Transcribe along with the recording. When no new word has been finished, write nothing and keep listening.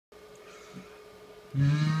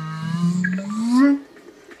Hello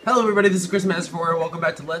everybody, this is Chris Master4. Welcome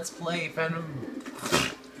back to Let's Play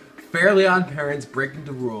Fairly Odd Parents Breaking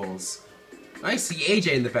the Rules. I see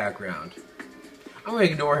AJ in the background. I'm gonna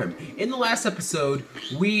ignore him. In the last episode,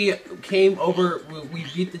 we came over, we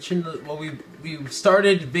beat the we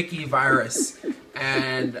started Vicky Virus,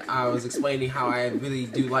 and I was explaining how I really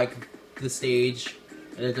do like the stage,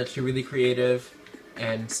 and it's actually really creative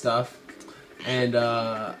and stuff. And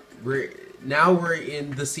now we're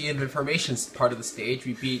in the Sea of Information part of the stage.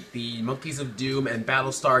 We beat the Monkeys of Doom and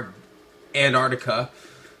Battlestar Antarctica.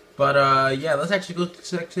 But yeah, let's actually go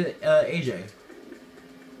to AJ.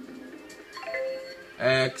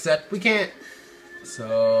 Except we can't.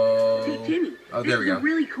 So. Hey Timmy, oh, there we go. This is a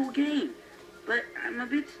really cool game, but I'm a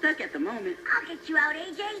bit stuck at the moment. I'll get you out,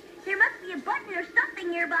 AJ. There must be a button or something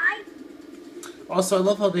nearby. Also, I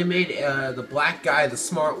love how they made the black guy the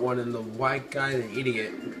smart one and the white guy the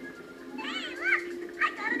idiot. Hey, look!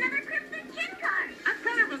 I got another Crimson Gin card. I'm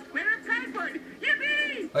kind of a square typhoid.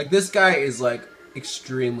 Yippee! Like, this guy is like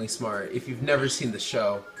extremely smart. If you've never seen the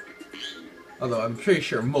show, although I'm pretty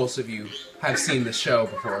sure most of you have seen the show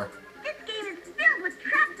before. This game is filled with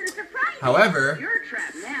traps and surprises. However, You're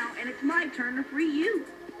trapped now, and it's my turn to free you.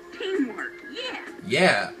 Teamwork, yeah.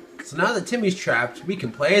 yeah. So now that Timmy's trapped, we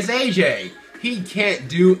can play as AJ. He can't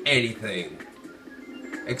do anything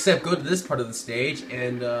except go to this part of the stage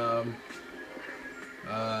and do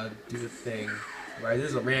a thing. Right,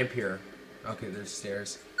 there's a ramp here. Okay, there's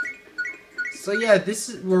stairs. So yeah, this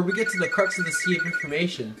is where we get to the crux of the Sea of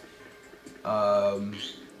Information.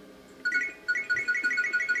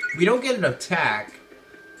 We don't get an attack,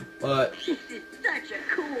 but This is such a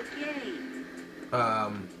cool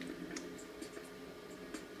game.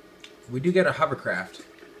 we do get a hovercraft.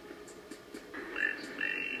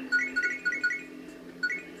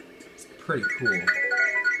 It's pretty cool.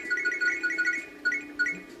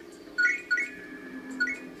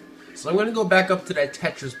 So I'm gonna go back up to that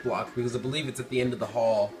Tetris block because I believe it's at the end of the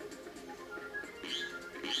hall.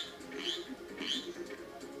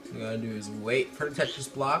 What we gotta do is wait for the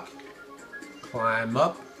Tetris block, climb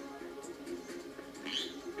up,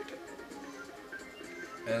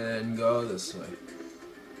 and then go this way.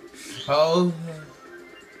 Oh,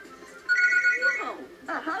 Whoa,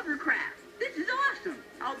 a hovercraft. This is awesome.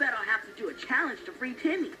 I'll bet I'll have to do a challenge to free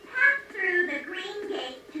Timmy. Pass through the green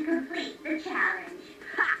gate to complete the challenge.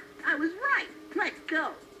 Ha! I was right. Let's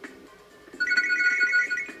go.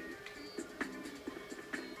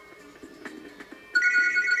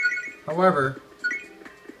 however,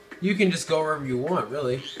 you can just go wherever you want,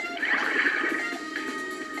 really.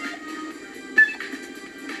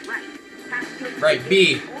 Right. Pass through the Right,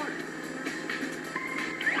 B. gate in order.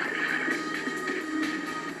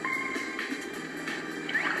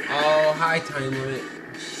 Oh, hi, time limit.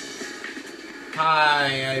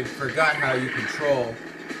 Hi, I forgot how you control.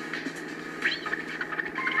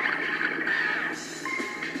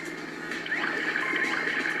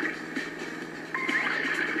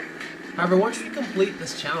 However, once we complete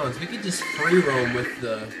this challenge, we can just free roam with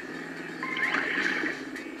the.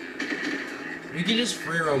 We can just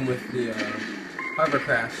free roam with the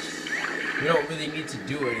hovercraft. We don't really need to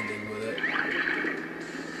do anything with it.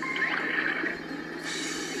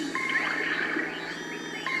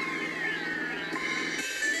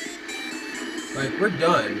 Like, we're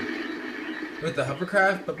done with the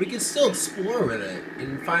hovercraft, but we can still explore with it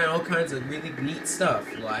and find all kinds of really neat stuff,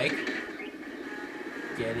 like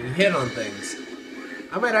getting hit on things.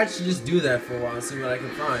 I might actually just do that for a while and see what I can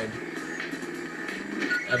find.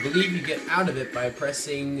 I believe you get out of it by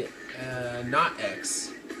pressing not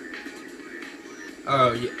X.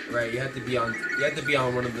 Oh, yeah, right. You have to be on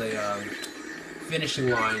one of the finishing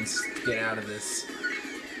lines to get out of this.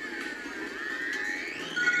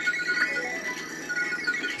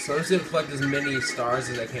 So I'm just gonna collect as many stars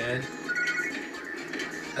as I can.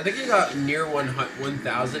 I think I got near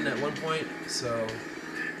 1,000 at one point, so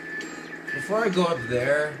before I go up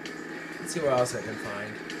there, let's see what else I can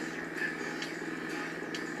find.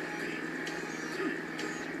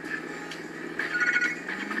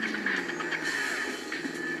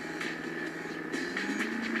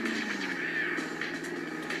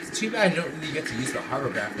 It's too bad I don't really get to use the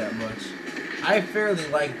hovercraft that much. I fairly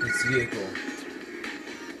like this vehicle.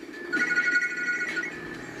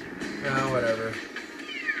 No, whatever.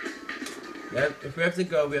 Yep, if we have to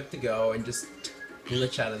go, we have to go, and just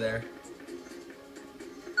glitch out of there.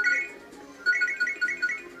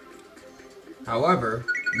 However,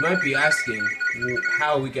 you might be asking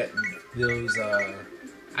how we get those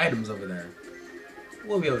items over there.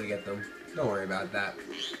 We'll be able to get them. Don't worry about that.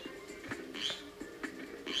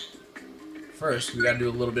 First, we gotta do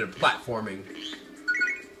a little bit of platforming.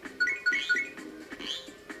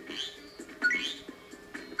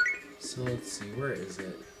 So let's see, where is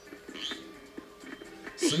it?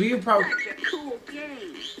 So we can probably. Such a cool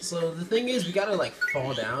game. So the thing is, we gotta like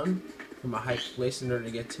fall down from a high place in order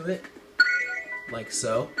to get to it, like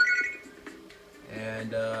so.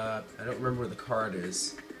 And I don't remember where the card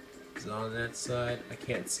is. Is it on that side? I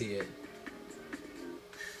can't see it.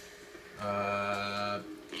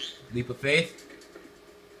 Leap of faith?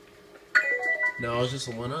 No, it's just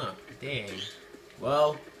a 1-up. Dang.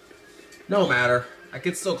 Well, no matter. I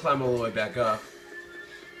could still climb all the way back up.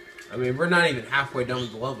 I mean, we're not even halfway done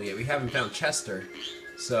with the level yet. We haven't found Chester.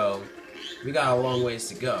 So, we got a long ways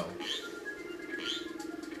to go.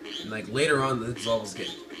 And like later on, these levels get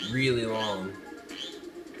really long.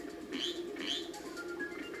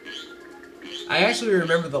 I actually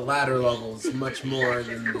remember the latter levels much more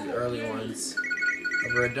than the early ones.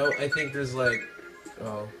 However, I think there's like,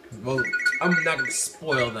 oh, well, I'm not gonna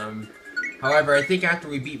spoil them. However, I think after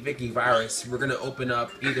we beat Vicky Virus, we're gonna open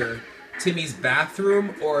up either Timmy's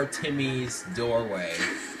bathroom or Timmy's doorway,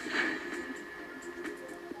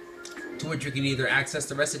 to which you can either access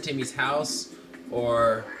the rest of Timmy's house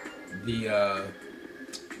or the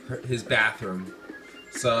his bathroom.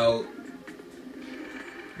 So.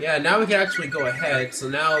 Yeah, now we can actually go ahead. So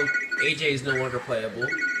now AJ is no longer playable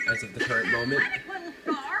as of the current moment.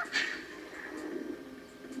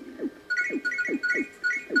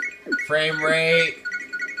 Frame rate.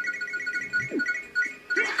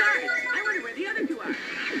 I wonder where the other two are.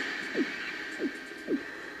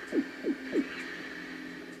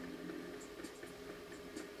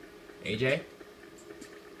 AJ?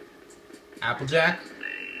 Applejack?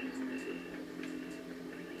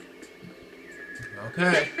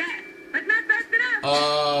 Okay. But not fast enough.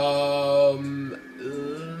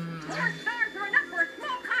 Four stars are enough for a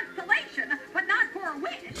small constellation, but not for a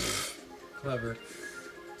win. Clever.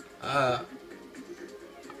 I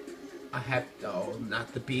have. Oh,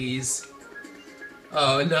 not the bees.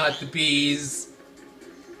 Oh, not the bees.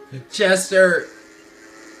 Chester.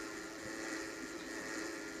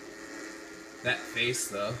 That face,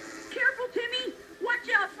 though. Careful, Timmy. Watch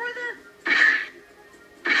out for the.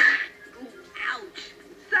 Ooh, ouch.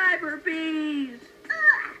 Cyber bees.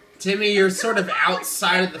 Timmy, you're sort of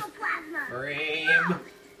outside of the frame.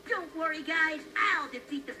 Don't worry, guys. I'll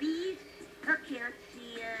defeat the bees. Okay, let's see.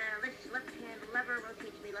 Left-hand lever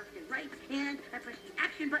rotates me left and right, and I press the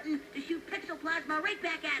action button to shoot pixelplasma right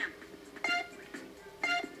back at him.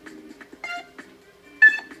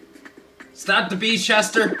 Stop the bees,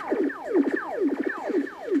 Chester.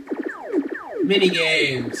 Mini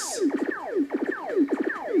games.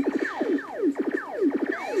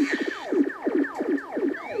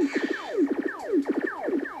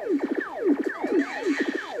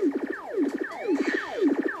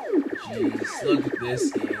 Jeez, look at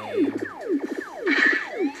this game.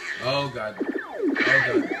 Oh god. Oh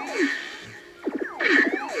god.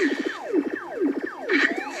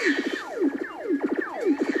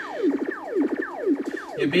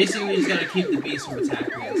 Yeah, basically we just gotta keep the bees from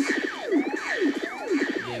attacking us.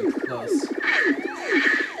 Yeah, close.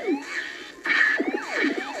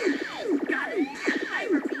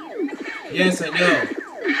 Yes, I know.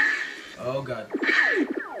 Oh god.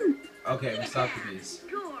 Okay, we stopped the bees.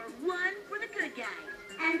 Score 1 for the good guys.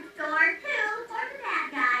 And score 2 for the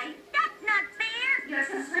bad guys. That's not fair. Your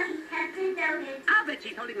complaint has been noted. I'll bet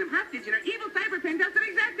she's holding them hostage in her evil cyber penthouse of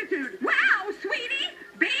exactitude. Wow, sweetie!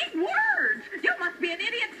 Big words! You must be an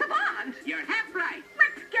idiot savant! You're half right.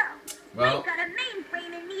 Let's go. Well. We've got a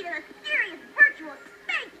mainframe in need of a serious virtual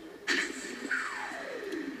spanking.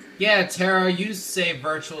 Yeah, Tara, you say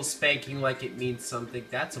virtual spanking like it means something.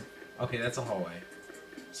 That's a... Okay, that's a hallway.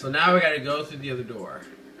 So now we gotta go through the other door.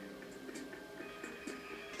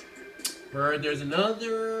 Where there's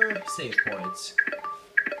another save point.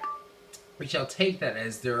 We shall take that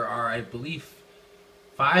as there are, I believe,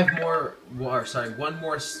 one more star.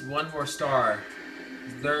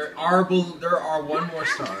 There are one more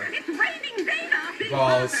star. It's raining data! These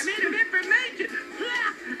Balls. are made of information!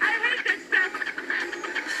 I hate that stuff!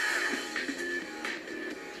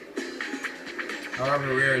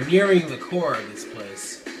 However, we are nearing the core of this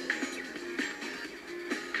place.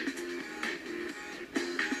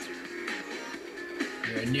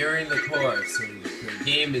 We are nearing the core, so the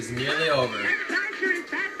game is nearly over. I'm sure it's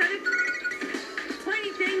fast, but it's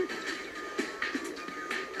funny thing.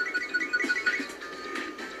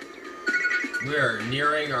 We are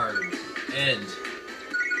nearing our end.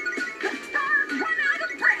 The stars run out of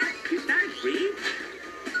breath! You stars breathe?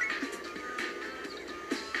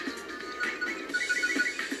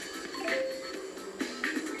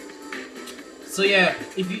 So yeah,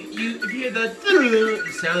 if you hear the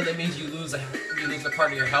sound, that means you lose a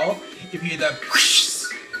part of your health. If you hear the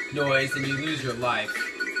noise, then you lose your life.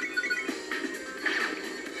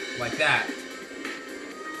 Like that.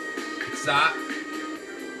 Stop.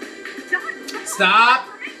 Stop!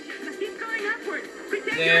 Keep going upward.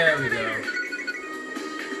 There we go.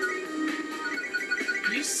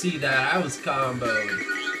 You see that? I was comboed.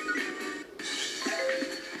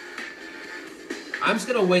 I'm just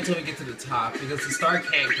gonna wait till we get to the top because the star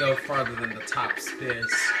can't go farther than the top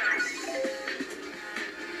space.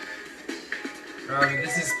 However,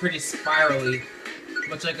 this is pretty spirally,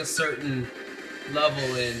 much like a certain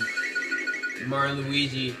level in Mario and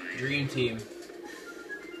Luigi Dream Team.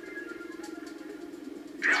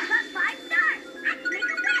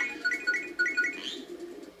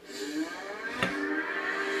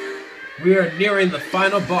 We are nearing the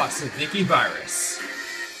final boss of Vicky Virus.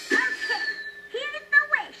 Okay, here's the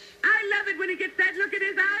wish. I love it when he gets that look in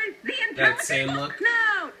his eyes. The intelligent That same look?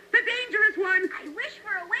 No, the dangerous one. I wish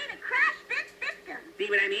for a way to crash this system. See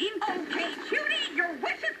what I mean? Okay, Cutie, your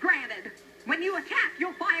wish is granted. When you attack,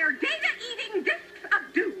 you'll fire data-eating discs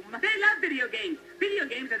of doom. They love video games. Video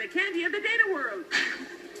games are the candy of the data world.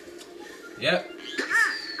 Yep.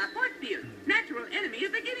 Ah, a force fuse. Natural enemy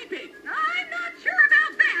of the guinea pig. I'm not sure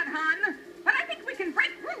about that, hun. But I think we can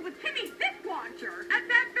break through with Timmy's disc launcher.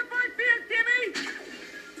 Attack the force fuse,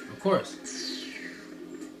 Timmy! Of course.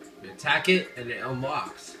 You attack it and it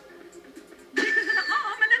unlocks. This is an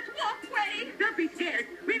ominous walkway. Don't be scared.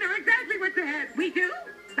 We know exactly what's ahead. We do?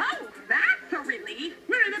 Oh, that's a relief.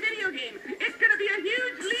 We're in a video game. It's gonna be a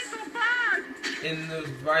huge lethal boss. In the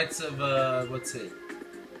rights of, what's it?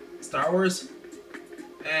 Star Wars?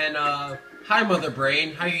 And, hi Mother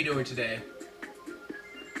Brain, how are you doing today?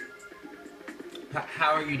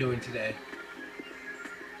 How are you doing today?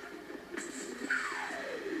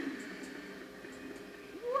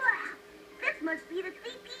 Wow, this must be the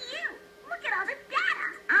CPU. Look at all this data.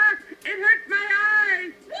 Ah, it hurts my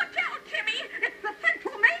eyes. Watch out, Timmy. It's the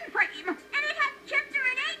central mainframe. And it has Chester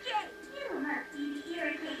and AJ. You must be the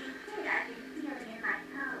irritating kid I've been feeling in my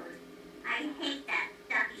toes. I hate that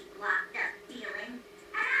stuffy, blocked up feeling.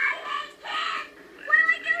 And I hate kids. What do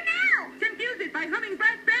I do now? Confuse it by humming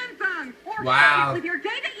brass band songs. Or Wow. fight with your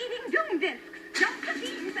data-eating doom discs. Jump the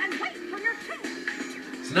beams and wait for your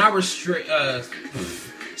chance. So now we're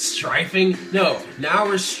strifing? No, now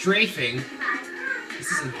we're strafing.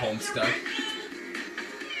 This isn't home stuff.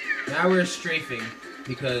 Now we're strafing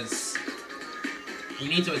because we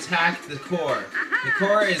need to attack the core. The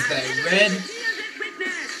core is that red,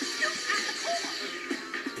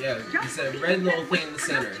 yeah, it's that red little thing in the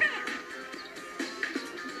center.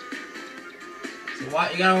 So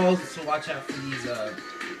you gotta also watch out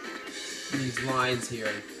for these lines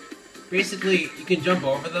here. Basically, you can jump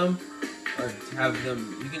over them, or have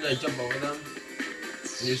them. You can jump over them,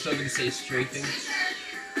 and you're still gonna say strafing.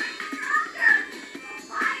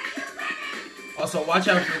 Also, watch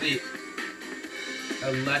out for the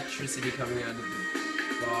electricity coming out of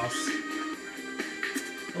the boss.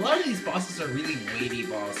 A lot of these bosses are really weighty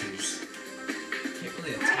bosses. You can't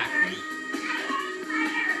really attack them.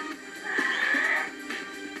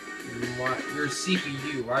 Your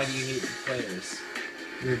CPU, why do you hate the players?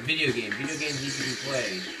 You're a video game. Video games need to be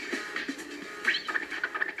played.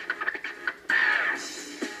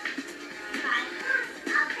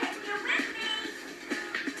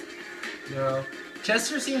 No.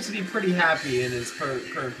 Chester seems to be pretty happy in his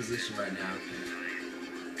current position right now.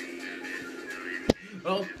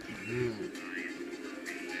 Well,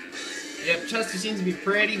 yep, Chester seems to be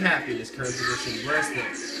pretty happy in his current position. Where's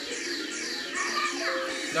this?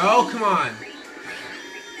 No, come on.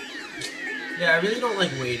 Yeah, I really don't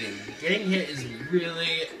like waiting. Getting hit is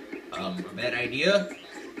really a bad idea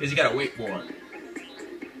because you gotta wait for it. I'm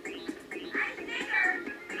bigger.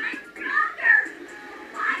 I'm stronger.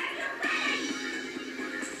 Why are you winning?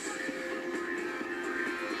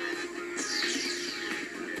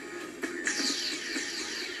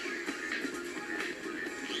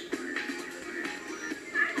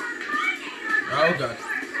 Oh god.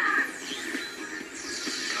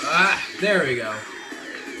 Ah, there we go.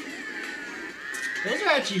 Those are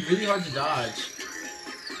actually really hard to dodge.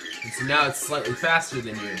 And so now it's slightly faster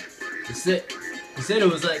than you. You said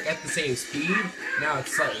it was like at the same speed, now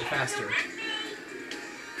it's slightly faster.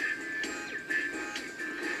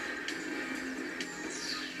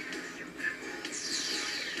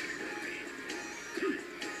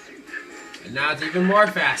 And now it's even more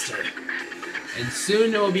faster. And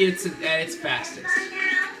soon it will be at its fastest.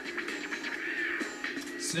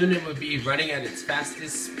 Soon it will be running at its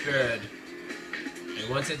fastest speed. And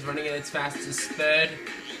once it's running at its fastest speed,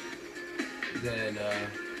 then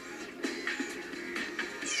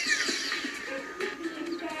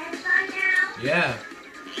yeah.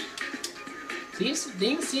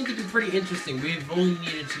 Things seem to be pretty interesting. We've only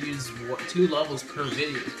needed to use 2 levels per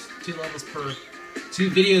video. 2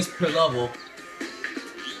 videos per level.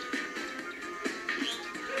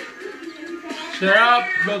 Shut up,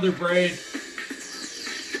 Mother Brain.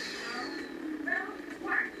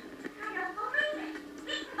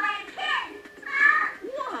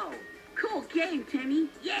 Whoa! Cool game, Timmy.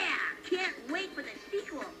 Yeah! Can't wait for the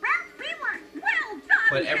sequel. Ralph, we won. Well done,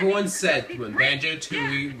 But everyone Timmy. said when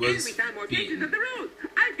Banjo-Tooie was Every time more changes beaten. of the rules.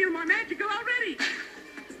 I feel more magical already.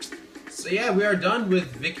 So yeah, we are done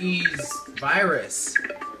with Vicky's virus.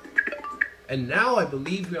 And now I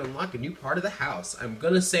believe we unlock a new part of the house. I'm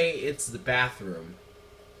gonna say it's the bathroom.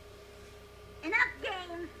 Enough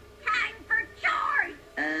games. Time for chores.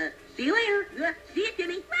 See you later. See you,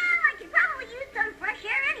 Timmy. Well, I could probably use some fresh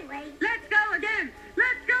air anyway. Let's go again.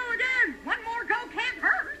 Let's go again. One more go can't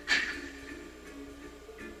hurt.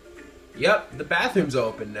 Yep, the bathroom's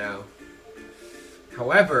open now.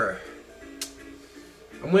 However,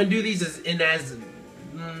 I'm gonna do these as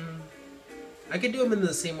I could do them in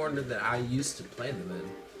the same order that I used to play them in,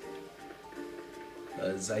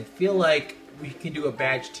 because I feel like we can do a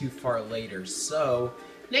badge too far later. So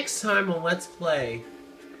next time on Let's Play,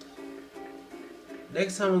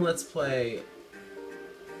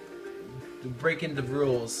 Breaking the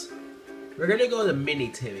Rules, we're gonna go to Mini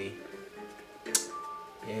Timmy,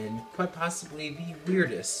 and quite possibly the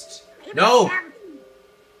weirdest. No!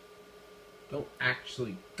 Don't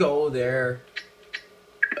actually go there.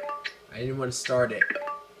 I didn't want to start it.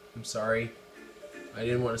 I'm sorry. I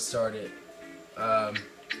didn't want to start it. No.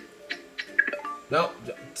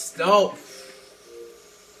 No.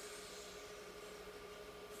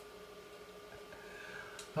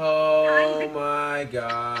 Oh my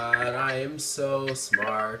god. I am so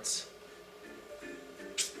smart.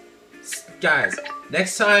 Guys,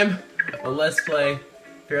 next time on Let's Play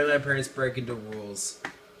Apparently My Parents Break Into Rules,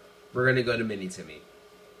 we're gonna go to Mini Timmy.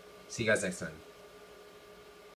 See you guys next time.